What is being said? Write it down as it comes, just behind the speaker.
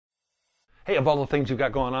Hey, of all the things you've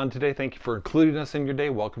got going on today, thank you for including us in your day.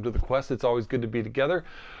 Welcome to the Quest. It's always good to be together.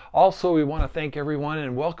 Also, we want to thank everyone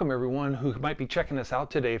and welcome everyone who might be checking us out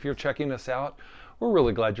today. If you're checking us out, we're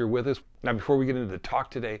really glad you're with us. Now, before we get into the talk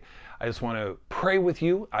today, I just want to pray with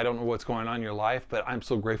you. I don't know what's going on in your life, but I'm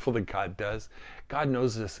so grateful that God does. God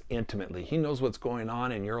knows this intimately. He knows what's going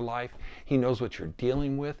on in your life. He knows what you're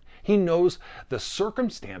dealing with. He knows the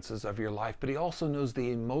circumstances of your life, but He also knows the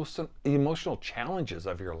emotional challenges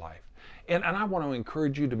of your life. And I want to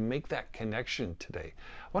encourage you to make that connection today.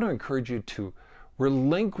 I want to encourage you to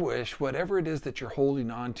relinquish whatever it is that you're holding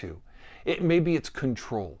on to. Maybe it's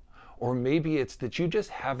control, or maybe it's that you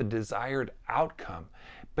just have a desired outcome,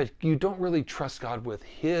 but you don't really trust God with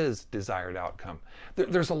His desired outcome.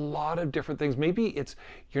 There's a lot of different things. Maybe it's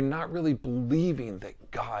you're not really believing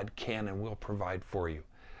that God can and will provide for you.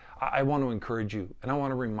 I want to encourage you, and I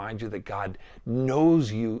want to remind you that God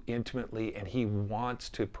knows you intimately and He wants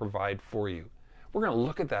to provide for you. We're going to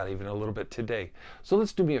look at that even a little bit today. So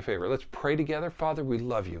let's do me a favor. Let's pray together. Father, we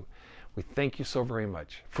love you. We thank you so very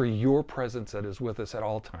much for your presence that is with us at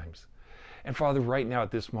all times. And Father, right now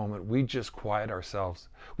at this moment, we just quiet ourselves.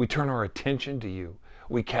 We turn our attention to you.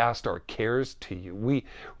 We cast our cares to you. We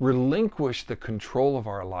relinquish the control of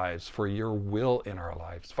our lives for your will in our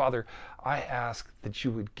lives. Father, I ask that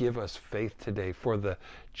you would give us faith today for the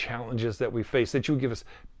challenges that we face, that you would give us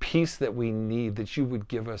peace that we need, that you would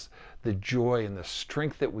give us the joy and the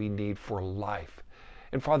strength that we need for life.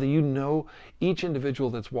 And Father, you know each individual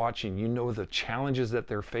that's watching, you know the challenges that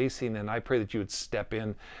they're facing, and I pray that you would step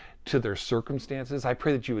in to their circumstances. I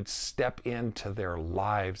pray that you would step into their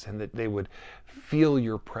lives and that they would feel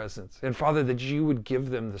your presence. And Father, that you would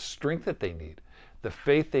give them the strength that they need, the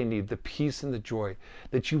faith they need, the peace and the joy,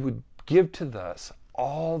 that you would give to us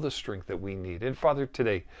all the strength that we need. And Father,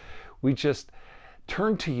 today, we just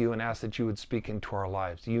turn to you and ask that you would speak into our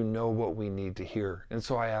lives. You know what we need to hear. And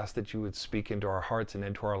so I ask that you would speak into our hearts and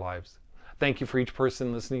into our lives. Thank you for each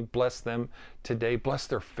person listening. Bless them today. Bless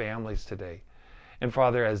their families today. And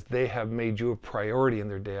Father, as they have made you a priority in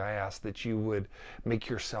their day, I ask that you would make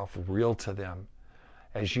yourself real to them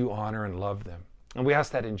as you honor and love them. And we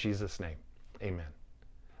ask that in Jesus' name. Amen.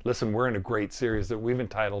 Listen, we're in a great series that we've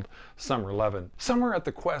entitled Summer 11. Summer at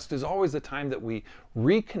the Quest is always a time that we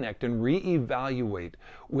reconnect and reevaluate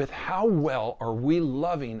with how well are we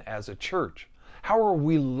loving as a church. How are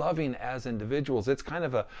we loving as individuals? It's kind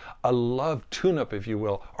of a love tune-up, if you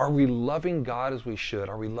will. Are we loving God as we should?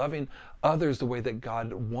 Are we loving others the way that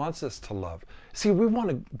God wants us to love? See, we want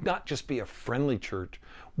to not just be a friendly church.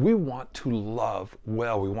 We want to love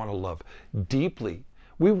well. We want to love deeply.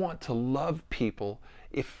 We want to love people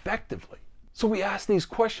effectively. So we ask these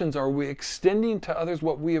questions. Are we extending to others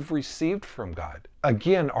what we have received from God?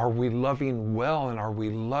 Again, are we loving well, and are we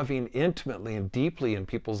loving intimately and deeply in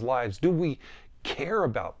people's lives? Do we care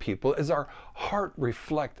about people? Does our heart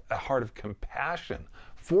reflect a heart of compassion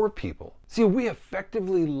for people? See, we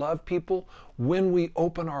effectively love people when we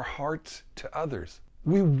open our hearts to others.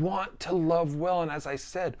 We want to love well, and as I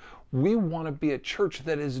said, we want to be a church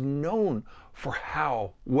that is known for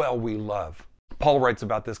how well we love. Paul writes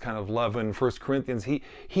about this kind of love in 1 Corinthians.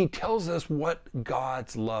 He tells us what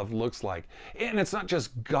God's love looks like. And it's not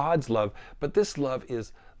just God's love, but this love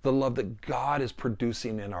is the love that God is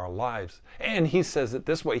producing in our lives. And he says it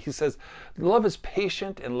this way. He says, love is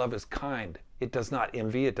patient and love is kind. It does not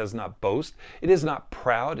envy. It does not boast. It is not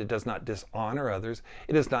proud. It does not dishonor others.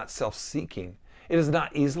 It is not self-seeking. It is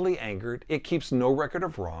not easily angered. It keeps no record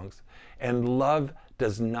of wrongs. And love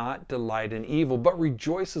does not delight in evil, but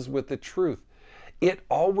rejoices with the truth. It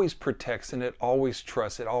always protects, and it always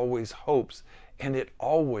trusts, it always hopes, and it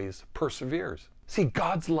always perseveres. See,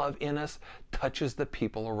 God's love in us touches the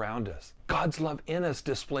people around us. God's love in us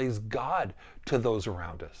displays God to those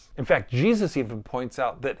around us. In fact, Jesus even points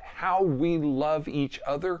out that how we love each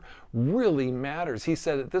other really matters. He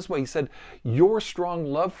said it this way. He said, your strong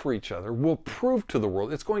love for each other will prove to the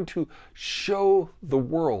world. It's going to show the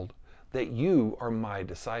world that you are my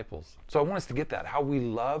disciples. So I want us to get that. How we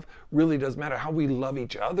love really does matter. How we love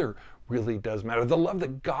each other really does matter. The love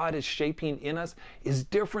that God is shaping in us is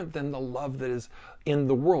different than the love that is in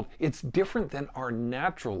the world. It's different than our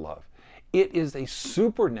natural love. It is a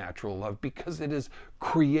supernatural love because it is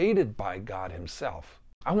created by God Himself.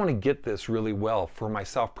 I want to get this really well for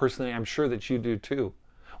myself personally. I'm sure that you do too.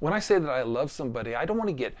 When I say that I love somebody, I don't want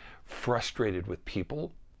to get frustrated with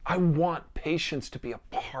people. I want patience to be a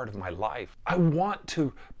part of my life. I want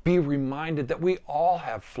to be reminded that we all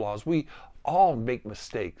have flaws. We all make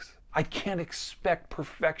mistakes. I can't expect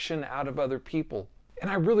perfection out of other people. And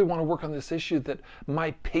I really want to work on this issue that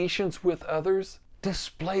my patience with others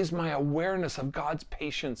displays my awareness of God's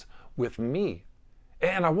patience with me.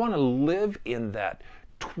 And I want to live in that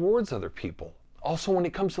towards other people. Also, when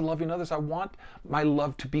it comes to loving others, I want my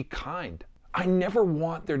love to be kind. I never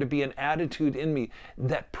want there to be an attitude in me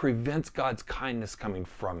that prevents God's kindness coming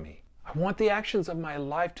from me. I want the actions of my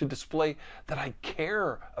life to display that I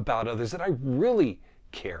care about others, that I really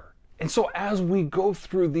care. And so as we go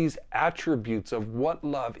through these attributes of what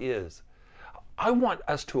love is, I want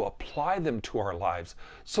us to apply them to our lives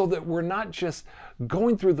so that we're not just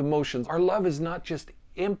going through the motions. Our love is not just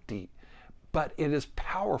empty, but it is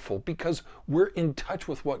powerful because we're in touch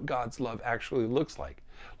with what God's love actually looks like.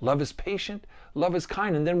 Love is patient, love is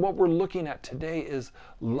kind, and then what we're looking at today is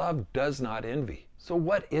love does not envy. So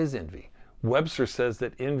what is envy? Webster says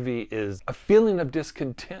that envy is a feeling of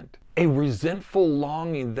discontent, a resentful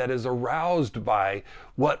longing that is aroused by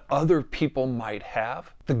what other people might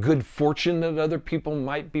have, the good fortune that other people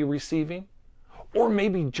might be receiving, or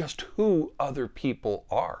maybe just who other people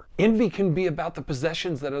are. Envy can be about the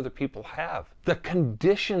possessions that other people have, the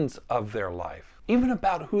conditions of their life, even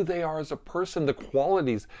about who they are as a person, the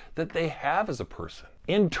qualities that they have as a person,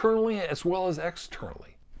 internally as well as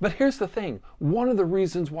externally. But here's the thing, one of the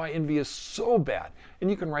reasons why envy is so bad, and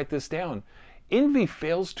you can write this down, envy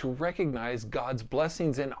fails to recognize God's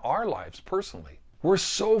blessings in our lives personally. We're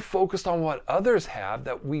so focused on what others have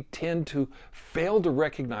that we tend to fail to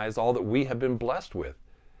recognize all that we have been blessed with.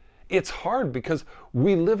 It's hard because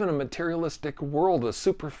we live in a materialistic world, a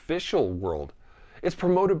superficial world. It's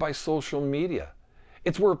promoted by social media.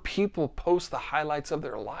 It's where people post the highlights of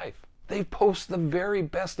their life. They post the very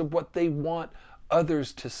best of what they want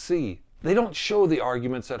others to see. They don't show the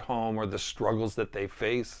arguments at home or the struggles that they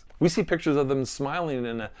face. We see pictures of them smiling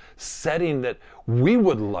in a setting that we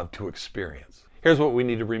would love to experience. Here's what we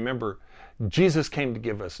need to remember. Jesus came to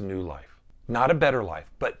give us new life. Not a better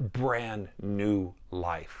life, but brand new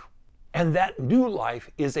life. And that new life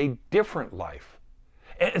is a different life.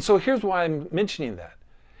 And so here's why I'm mentioning that.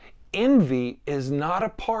 Envy is not a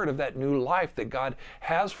part of that new life that God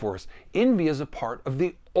has for us. Envy is a part of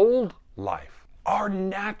the old life, our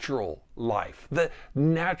natural life, the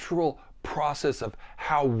natural process of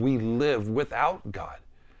how we live without God.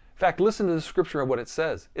 In fact, listen to the scripture of what it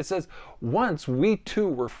says. It says, once we too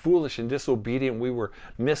were foolish and disobedient, we were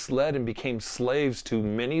misled and became slaves to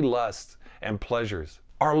many lusts and pleasures.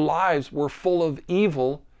 Our lives were full of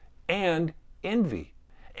evil and envy.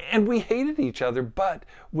 And we hated each other, but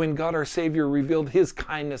when God our Savior revealed His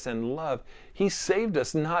kindness and love, He saved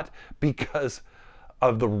us not because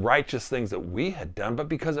of the righteous things that we had done, but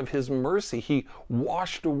because of His mercy. He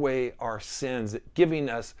washed away our sins, giving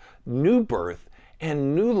us new birth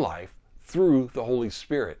and new life through the Holy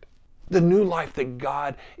Spirit. The new life that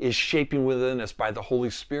God is shaping within us by the Holy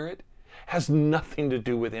Spirit has nothing to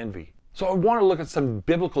do with envy. So I want to look at some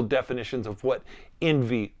biblical definitions of what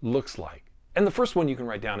envy looks like. And the first one you can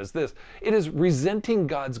write down is this. It is resenting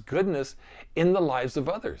God's goodness in the lives of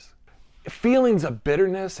others. Feelings of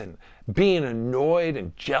bitterness and being annoyed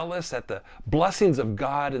and jealous at the blessings of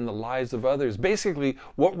God in the lives of others. Basically,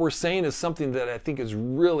 what we're saying is something that I think is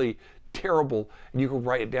really terrible, and you can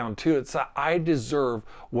write it down too. It's that I deserve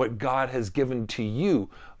what God has given to you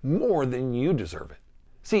more than you deserve it.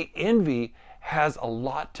 See, envy has a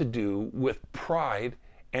lot to do with pride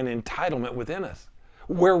and entitlement within us,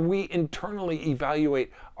 where we internally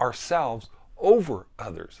evaluate ourselves over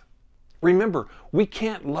others. Remember, we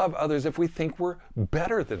can't love others if we think we're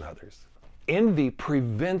better than others. Envy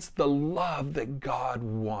prevents the love that God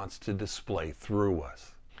wants to display through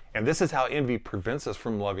us. And this is how envy prevents us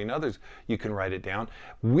from loving others. You can write it down.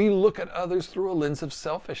 We look at others through a lens of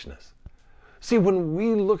selfishness. See, when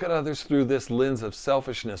we look at others through this lens of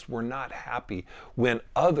selfishness, we're not happy when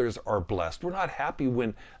others are blessed. We're not happy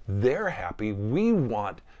when they're happy. We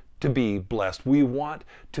want to be blessed. We want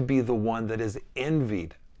to be the one that is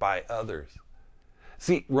envied by others.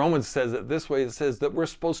 See, Romans says it this way. It says that we're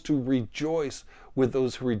supposed to rejoice with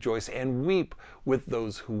those who rejoice and weep with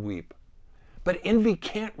those who weep. But envy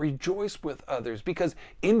can't rejoice with others because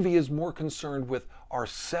envy is more concerned with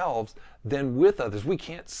ourselves than with others. We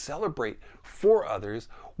can't celebrate for others.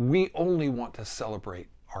 We only want to celebrate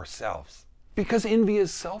ourselves because envy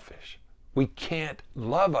is selfish. We can't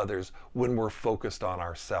love others when we're focused on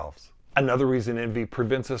ourselves. Another reason envy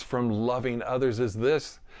prevents us from loving others is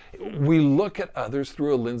this. We look at others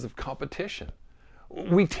through a lens of competition.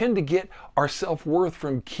 We tend to get our self-worth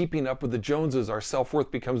from keeping up with the Joneses. Our self-worth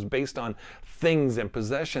becomes based on things and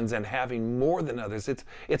possessions and having more than others.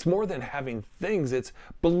 It's more than having things. It's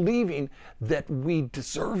believing that we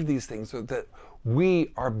deserve these things or that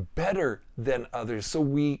we are better than others. So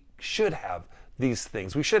we should have these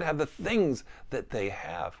things. We should have the things that they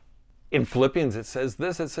have. In Philippians, it says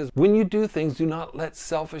this, it says, when you do things, do not let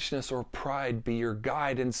selfishness or pride be your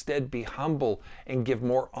guide. Instead, be humble and give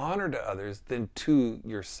more honor to others than to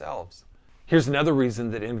yourselves. Here's another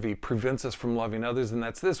reason that envy prevents us from loving others, and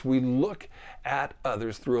that's this. We look at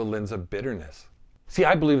others through a lens of bitterness. See,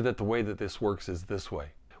 I believe that the way that this works is this way.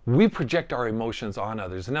 We project our emotions on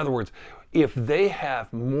others. In other words, if they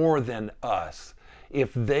have more than us,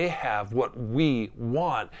 if they have what we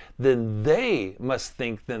want, then they must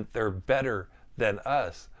think that they're better than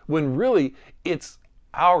us. When really, it's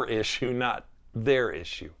our issue, not their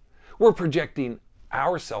issue. We're projecting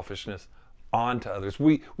our selfishness onto others.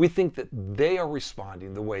 We think that they are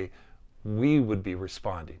responding the way we would be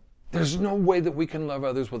responding. There's no way that we can love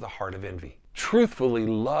others with a heart of envy. Truthfully,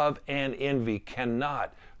 love and envy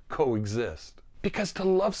cannot coexist. Because to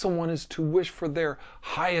love someone is to wish for their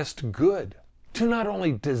highest good. To not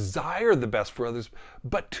only desire the best for others,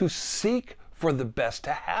 but to seek for the best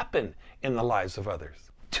to happen in the lives of others.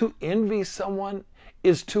 To envy someone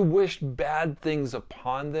is to wish bad things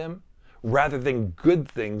upon them rather than good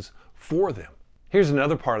things for them. Here's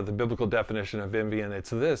another part of the biblical definition of envy, and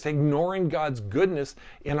it's this: ignoring God's goodness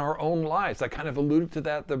in our own lives. I kind of alluded to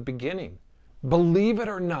that at the beginning. Believe it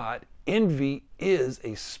or not, envy is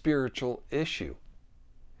a spiritual issue.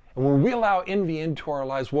 And when we allow envy into our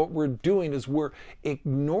lives, what we're doing is we're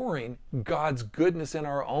ignoring God's goodness in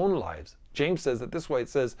our own lives. James says it this way, it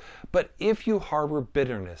says, but if you harbor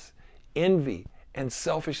bitterness, envy, and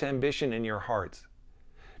selfish ambition in your hearts,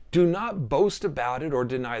 do not boast about it or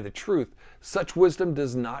deny the truth. Such wisdom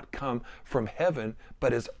does not come from heaven,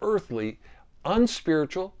 but is earthly,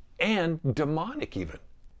 unspiritual, and demonic even.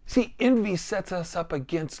 See, envy sets us up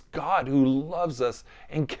against God who loves us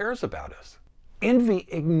and cares about us. Envy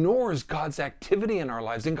ignores God's activity in our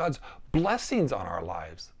lives and God's blessings on our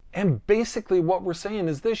lives. And basically what we're saying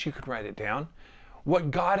is this, you could write it down. What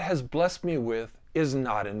God has blessed me with is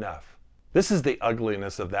not enough. This is the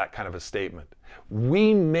ugliness of that kind of a statement.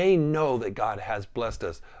 We may know that God has blessed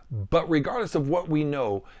us, but regardless of what we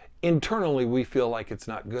know, internally we feel like it's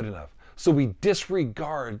not good enough. So we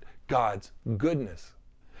disregard God's goodness.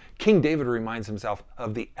 King David reminds himself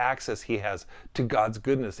of the access he has to God's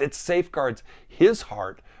goodness. It safeguards his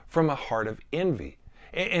heart from a heart of envy.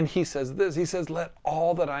 And he says this, he says, let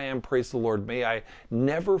all that I am praise the Lord. May I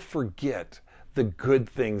never forget the good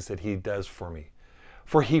things that he does for me.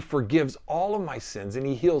 For he forgives all of my sins and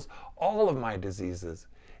he heals all of my diseases.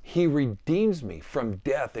 He redeems me from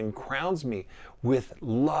death and crowns me with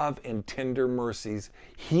love and tender mercies.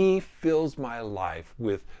 He fills my life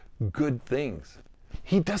with good things.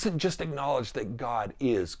 He doesn't just acknowledge that God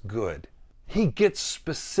is good. He gets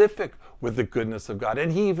specific with the goodness of God,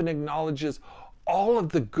 and he even acknowledges all of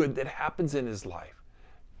the good that happens in his life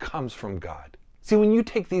comes from God. See, when you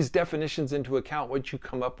take these definitions into account, what you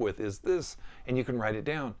come up with is this, and you can write it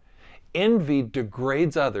down. Envy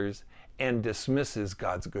degrades others and dismisses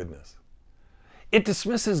God's goodness. It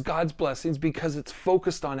dismisses God's blessings because it's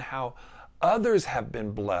focused on how others have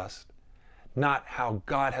been blessed, not how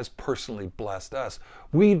God has personally blessed us.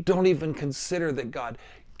 We don't even consider that God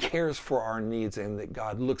cares for our needs and that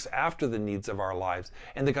God looks after the needs of our lives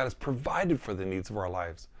and that God has provided for the needs of our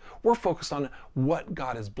lives. We're focused on what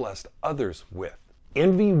God has blessed others with.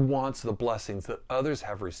 Envy wants the blessings that others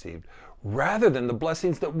have received rather than the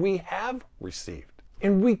blessings that we have received.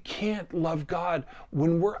 And we can't love God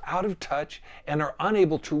when we're out of touch and are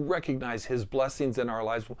unable to recognize his blessings in our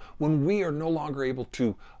lives, when we are no longer able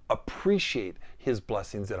to appreciate his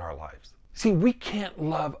blessings in our lives. See, we can't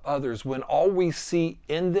love others when all we see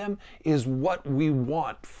in them is what we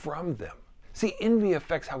want from them. See, envy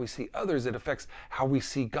affects how we see others. It affects how we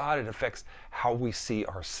see God. It affects how we see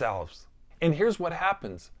ourselves. And here's what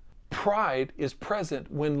happens. Pride is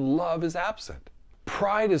present when love is absent.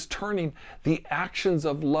 Pride is turning the actions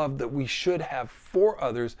of love that we should have for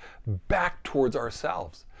others back towards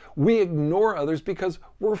ourselves. We ignore others because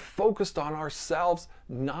we're focused on ourselves,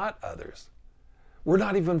 not others. We're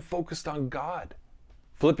not even focused on God.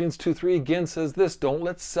 Philippians 2:3 again says this, don't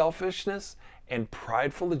let selfishness and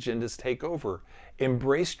prideful agendas take over.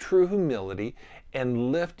 Embrace true humility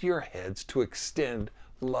and lift your heads to extend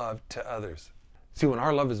love to others. See, when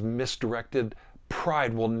our love is misdirected,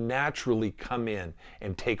 pride will naturally come in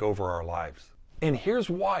and take over our lives. And here's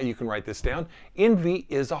why, you can write this down. Envy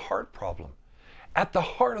is a heart problem. At the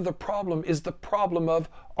heart of the problem is the problem of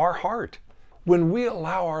our heart. When we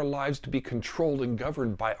allow our lives to be controlled and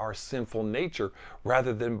governed by our sinful nature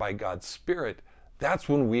rather than by God's Spirit, that's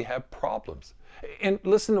when we have problems. And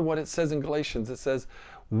listen to what it says in Galatians. It says,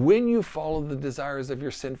 When you follow the desires of your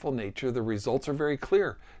sinful nature, the results are very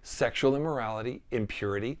clear: sexual immorality,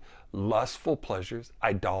 impurity, lustful pleasures,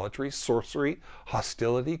 idolatry, sorcery,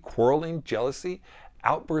 hostility, quarreling, jealousy,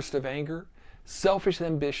 outburst of anger, selfish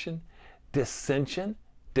ambition, dissension,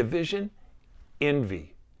 division,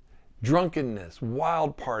 envy, drunkenness,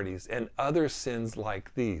 wild parties, and other sins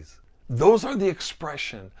like these. Those are the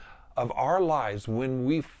expression of our lives when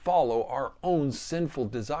we follow our own sinful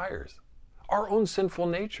desires, our own sinful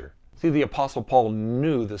nature. See, the Apostle Paul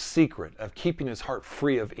knew the secret of keeping his heart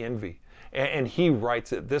free of envy. And he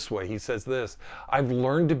writes it this way. He says this: I've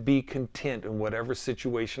learned to be content in whatever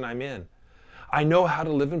situation I'm in. I know how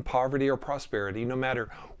to live in poverty or prosperity. No matter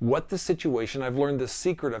what the situation, I've learned the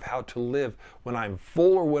secret of how to live when I'm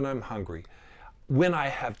full or when I'm hungry, when I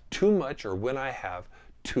have too much or when I have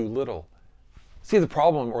too little. See, the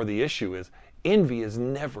problem or the issue is envy is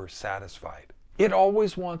never satisfied. It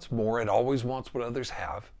always wants more. It always wants what others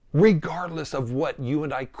have, regardless of what you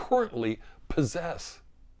and I currently possess.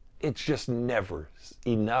 It's just never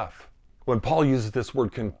enough. When Paul uses this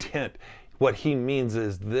word content, what he means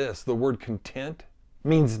is this: the word content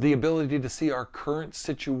means the ability to see our current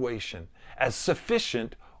situation as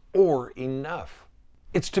sufficient or enough.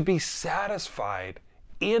 It's to be satisfied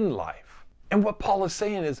in life. And what Paul is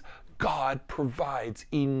saying is, God provides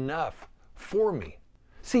enough for me.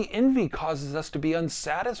 See, envy causes us to be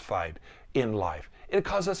unsatisfied in life. It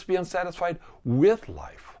causes us to be unsatisfied with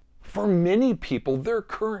life. For many people, their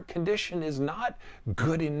current condition is not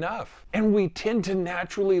good enough. And we tend to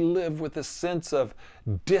naturally live with a sense of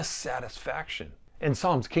dissatisfaction. In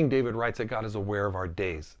Psalms, King David writes that God is aware of our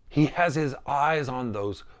days. He has his eyes on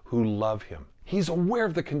those who love him. He's aware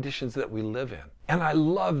of the conditions that we live in. And I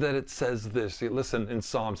love that it says this. Listen, in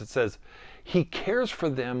Psalms, it says, he cares for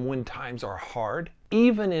them when times are hard.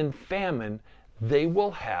 Even in famine, they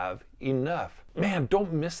will have enough. Man,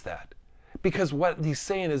 don't miss that. Because what he's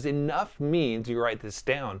saying is enough means, you write this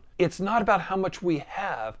down, it's not about how much we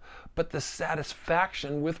have, but the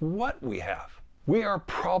satisfaction with what we have. We are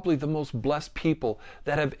probably the most blessed people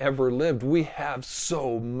that have ever lived. We have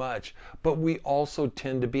so much, but we also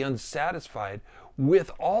tend to be unsatisfied with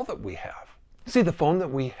all that we have. See, the phone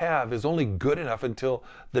that we have is only good enough until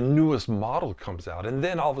the newest model comes out. And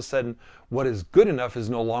then all of a sudden, what is good enough is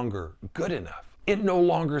no longer good enough. It no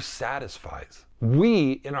longer satisfies.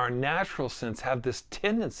 We, in our natural sense, have this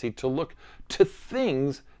tendency to look to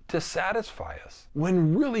things to satisfy us,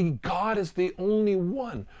 when really God is the only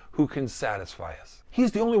one who can satisfy us.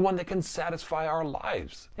 He's the only one that can satisfy our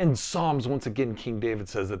lives. In Psalms, once again, King David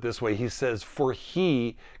says it this way. He says, for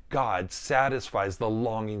he, God, satisfies the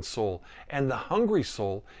longing soul, and the hungry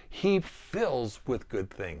soul he fills with good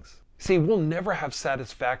things. See, we'll never have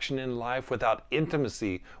satisfaction in life without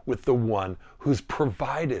intimacy with the one who's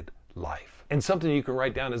provided life. And something you can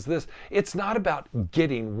write down is this: it's not about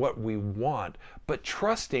getting what we want, but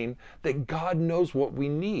trusting that God knows what we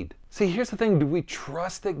need. See, here's the thing. Do we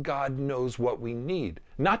trust that God knows what we need?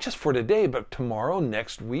 Not just for today, but tomorrow,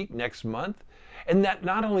 next week, next month? And that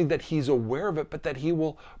not only that he's aware of it, but that he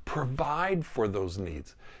will provide for those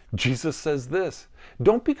needs. Jesus says this: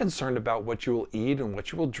 don't be concerned about what you will eat and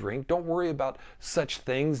what you will drink. Don't worry about such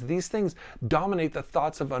things. These things dominate the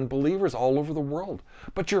thoughts of unbelievers all over the world.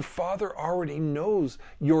 But your Father already knows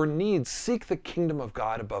your needs. Seek the kingdom of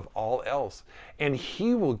God above all else, and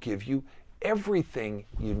he will give you everything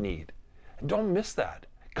you need. Don't miss that.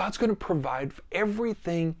 God's going to provide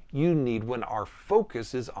everything you need when our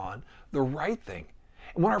focus is on the right thing.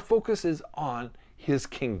 And when our focus is on his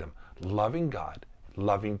kingdom, loving God,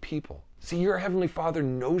 loving people. See, your Heavenly Father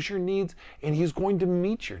knows your needs, and he's going to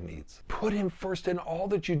meet your needs. Put him first in all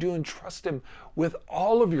that you do and trust him with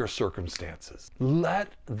all of your circumstances.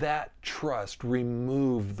 Let that trust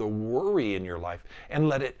remove the worry in your life and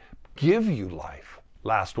let it give you life.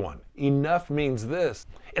 Last one. Enough means this: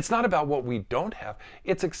 it's not about what we don't have.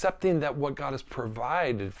 It's accepting that what God has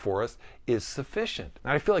provided for us is sufficient.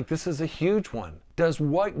 And I feel like this is a huge one. Does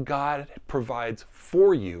what God provides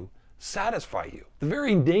for you satisfy you? The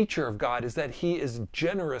very nature of God is that he is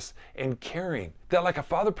generous and caring. That like a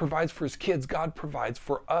father provides for his kids, God provides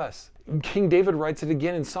for us. King David writes it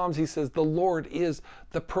again in Psalms. He says, the Lord is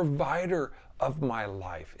the provider of my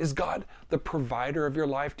life. Is God the provider of your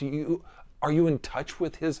life? Are you in touch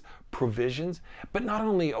with his provisions? But not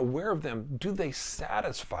only aware of them, do they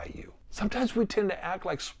satisfy you? Sometimes we tend to act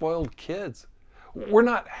like spoiled kids. We're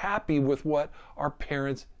not happy with what our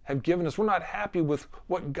parents have given us. We're not happy with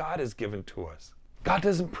what God has given to us. God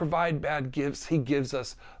doesn't provide bad gifts. He gives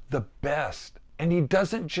us the best. And he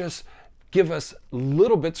doesn't just give us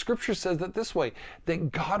little bits. Scripture says that this way,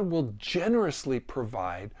 that God will generously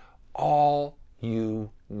provide all you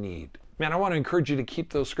need. Man, I want to encourage you to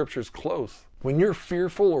keep those scriptures close. When you're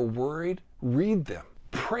fearful or worried, read them.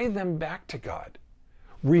 Pray them back to God.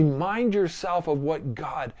 Remind yourself of what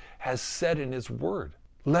God has said in His Word.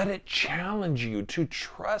 Let it challenge you to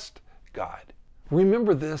trust God.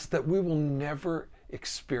 Remember this, that we will never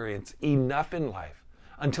experience enough in life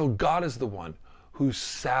until God is the one who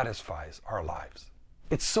satisfies our lives.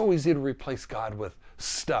 It's so easy to replace God with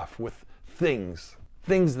stuff, with things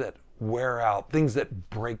that wear out, things that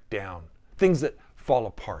break down, things that fall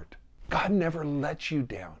apart. God never lets you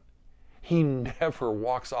down. He never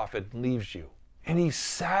walks off and leaves you. And He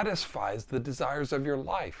satisfies the desires of your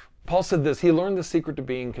life. Paul said this, he learned the secret to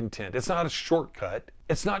being content. It's not a shortcut.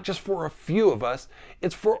 It's not just for a few of us.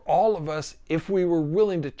 It's for all of us if we were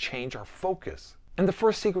willing to change our focus. And the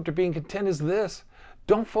first secret to being content is this.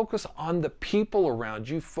 Don't focus on the people around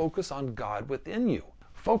you. Focus on God within you.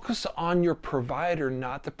 Focus on your provider,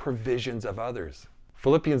 not the provisions of others.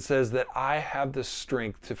 Philippians says that I have the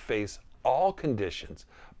strength to face all conditions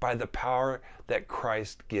by the power that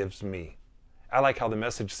Christ gives me. I like how the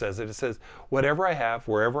Message says it. It says, whatever I have,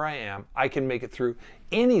 wherever I am, I can make it through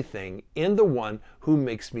anything in the one who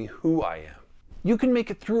makes me who I am. You can make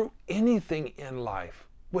it through anything in life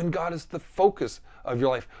when God is the focus of your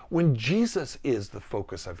life, when Jesus is the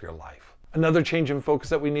focus of your life. Another change in focus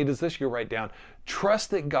that we need is this, you write down, trust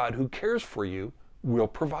that God who cares for you will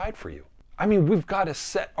provide for you. I mean, we've got to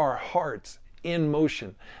set our hearts in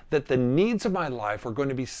motion that the needs of my life are going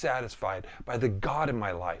to be satisfied by the God in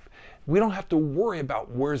my life. We don't have to worry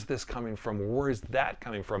about where's this coming from, where is that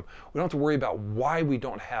coming from. We don't have to worry about why we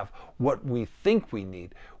don't have what we think we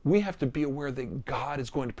need. We have to be aware that God is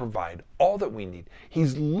going to provide all that we need.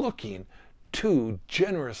 He's looking to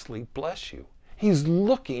generously bless you. He's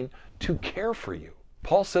looking to care for you.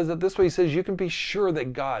 Paul says it this way. He says, you can be sure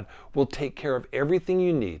that God will take care of everything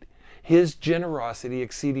you need. His generosity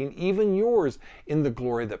exceeding even yours in the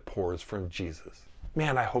glory that pours from Jesus.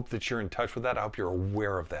 Man, I hope that you're in touch with that. I hope you're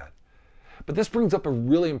aware of that. But this brings up a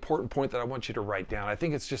really important point that I want you to write down. I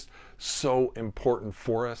think it's just so important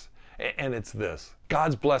for us. And it's this.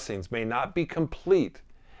 God's blessings may not be complete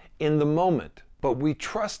in the moment, but we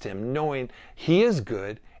trust Him knowing He is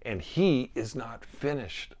good and He is not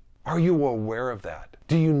finished. Are you aware of that?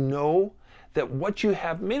 Do you know that what you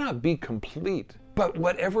have may not be complete, but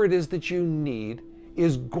whatever it is that you need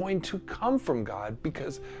is going to come from God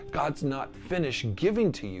because God's not finished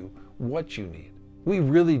giving to you what you need? We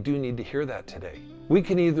really do need to hear that today. We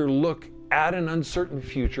can either look at an uncertain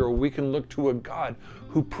future or we can look to a God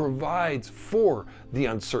who provides for the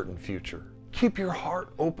uncertain future. Keep your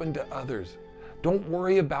heart open to others. Don't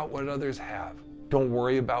worry about what others have. Don't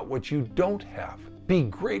worry about what you don't have. Be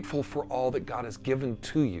grateful for all that God has given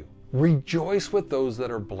to you. Rejoice with those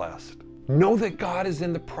that are blessed. Know that God is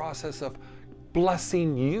in the process of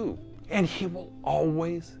blessing you, and He will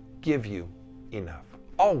always give you enough.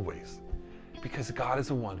 Always. Because God is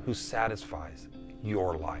the one who satisfies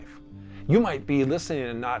your life. You might be listening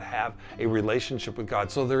and not have a relationship with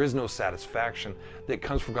God, so there is no satisfaction that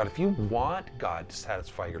comes from God. If you want God to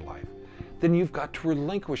satisfy your life, then you've got to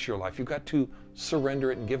relinquish your life. You've got to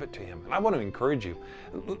surrender it and give it to Him. And I want to encourage you.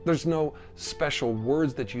 There's no special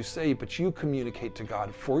words that you say, but you communicate to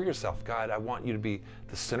God for yourself. God, I want you to be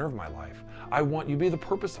the center of my life. I want you to be the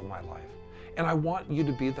purpose of my life. And I want you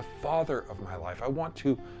to be the Father of my life. I want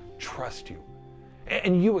to trust you.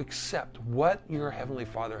 And you accept what your Heavenly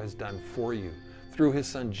Father has done for you through His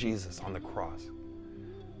Son Jesus on the cross.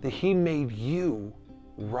 That He made you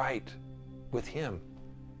right with Him.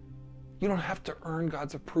 You don't have to earn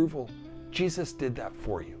God's approval. Jesus did that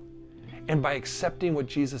for you. And by accepting what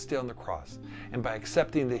Jesus did on the cross, and by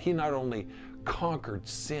accepting that He not only conquered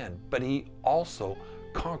sin, but He also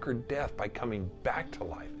conquered death by coming back to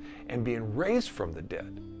life and being raised from the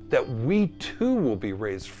dead, that we too will be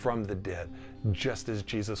raised from the dead, just as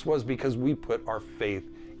Jesus was, because we put our faith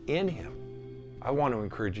in Him. I want to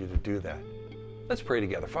encourage you to do that. Let's pray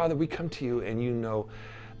together. Father, we come to you and you know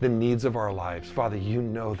the needs of our lives. Father, you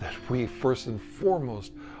know that we first and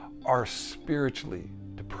foremost are spiritually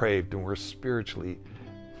depraved and we're spiritually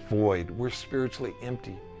void. We're spiritually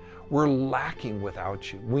empty. We're lacking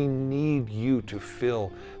without you. We need you to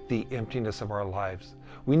fill the emptiness of our lives.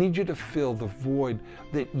 We need you to fill the void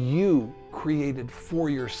that you created for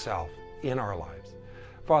yourself in our lives.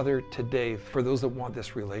 Father, today, for those that want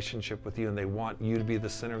this relationship with you and they want you to be the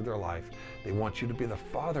center of their life, they want you to be the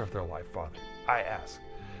Father of their life, Father, I ask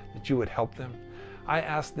that you would help them. I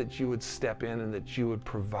ask that you would step in and that you would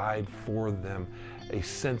provide for them a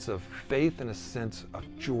sense of faith and a sense of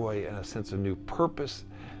joy and a sense of new purpose.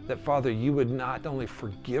 That, Father, you would not only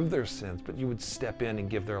forgive their sins, but you would step in and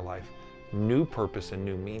give their life new purpose and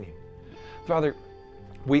new meaning. Father,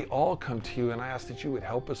 we all come to you, and I ask that you would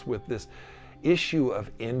help us with this issue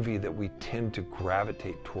of envy that we tend to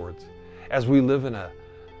gravitate towards as we live in a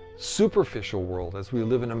superficial world, as we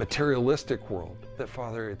live in a materialistic world. That,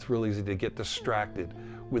 Father, it's real easy to get distracted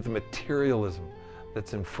with the materialism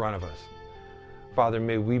that's in front of us. Father,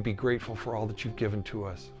 may we be grateful for all that you've given to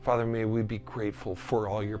us. Father, may we be grateful for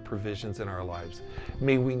all your provisions in our lives.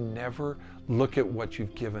 May we never look at what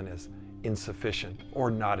you've given as insufficient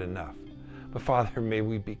or not enough. But Father, may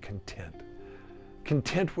we be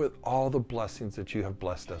content with all the blessings that you have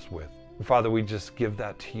blessed us with. And Father, we just give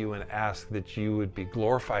that to you and ask that you would be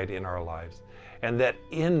glorified in our lives, and that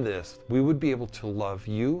in this we would be able to love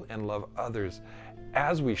you and love others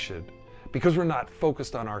as we should, because we're not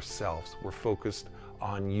focused on ourselves, we're focused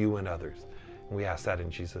on you and others. And we ask that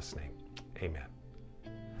in Jesus' name. Amen.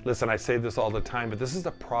 Listen, I say this all the time, but this is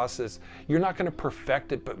a process. You're not going to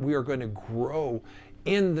perfect it, but we are going to grow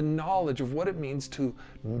in the knowledge of what it means to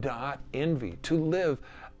not envy, to live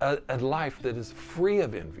a life that is free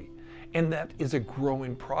of envy. And that is a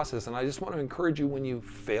growing process. And I just want to encourage you, when you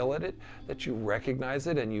fail at it, that you recognize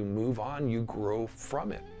it and you move on, you grow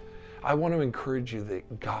from it. I want to encourage you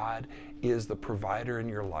that God is the provider in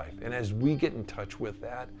your life. And as we get in touch with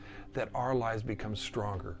that our lives become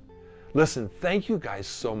stronger. Listen, thank you guys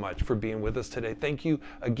so much for being with us today. Thank you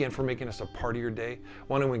again for making us a part of your day. I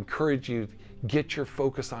want to encourage you, get your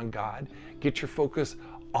focus on God. Get your focus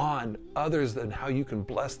on others and how you can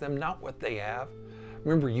bless them, not what they have.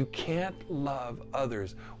 Remember, you can't love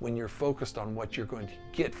others when you're focused on what you're going to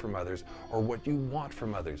get from others or what you want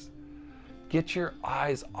from others. Get your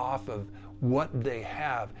eyes off of what they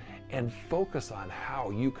have and focus on how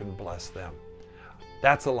you can bless them.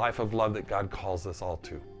 That's a life of love that God calls us all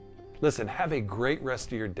to. Listen, have a great rest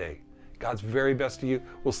of your day. God's very best to you.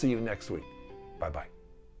 We'll see you next week. Bye-bye.